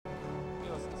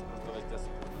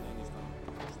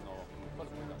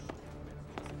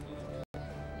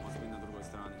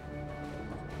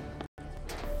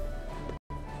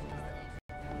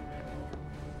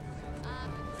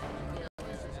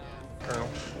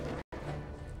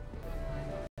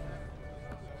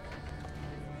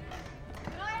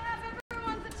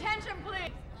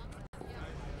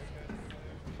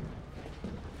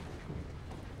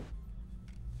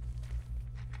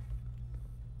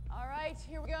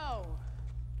Here we go.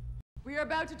 We are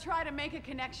about to try to make a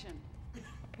connection.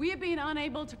 We have been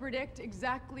unable to predict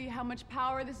exactly how much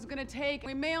power this is going to take.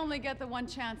 We may only get the one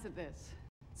chance at this.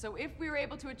 So if we were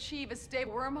able to achieve a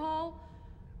stable wormhole,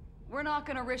 we're not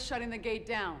going to risk shutting the gate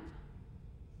down.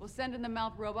 We'll send in the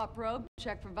mouth robot probe,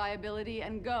 check for viability,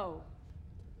 and go.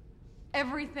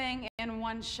 Everything in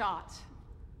one shot.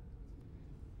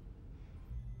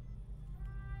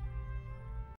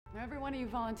 Now, every one of you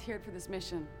volunteered for this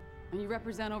mission, and you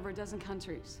represent over a dozen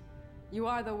countries. You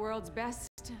are the world's best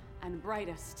and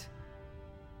brightest.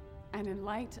 And in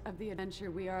light of the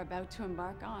adventure we are about to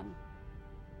embark on,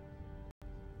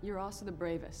 you're also the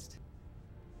bravest.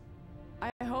 I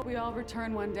hope we all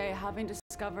return one day having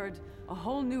discovered a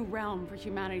whole new realm for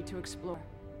humanity to explore.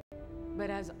 But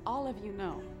as all of you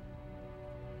know,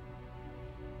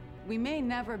 we may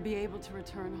never be able to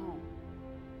return home.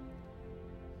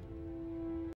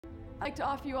 I'd like to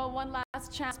offer you all one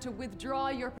last chance to withdraw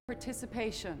your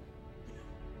participation.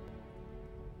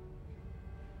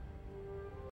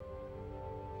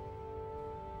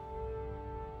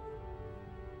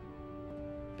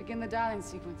 Begin the dialing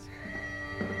sequence.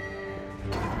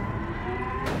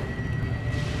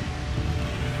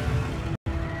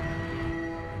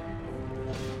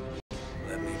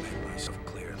 Let me make myself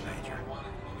clear, Major.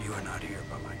 You are not here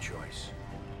by my choice.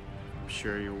 I'm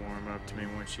sure you'll warm up to me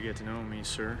once you get to know me,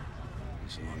 sir.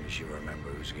 As long as you remember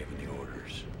who's giving the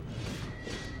orders.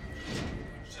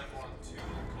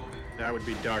 That would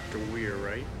be Dr.Weir,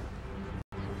 right?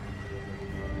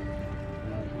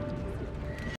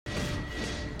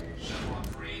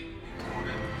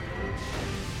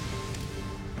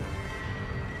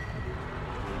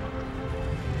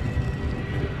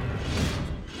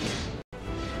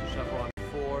 Chevron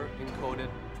 4 encoded.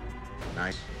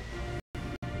 Nice.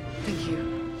 Thank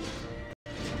you.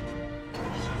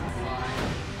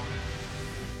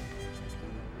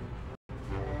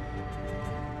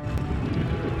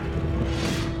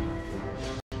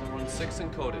 Chevron 6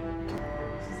 encoded.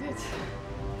 This is it.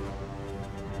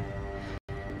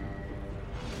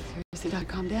 Seriously, Doc,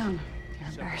 calm down. You're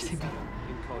embarrassing me.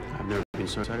 Encoded. I've never been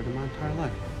so excited in my entire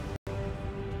life.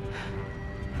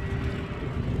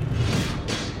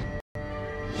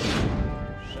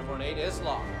 Chevron 8 is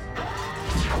locked.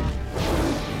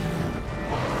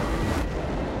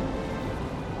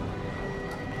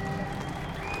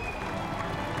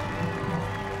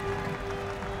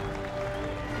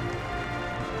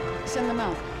 Send them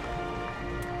out.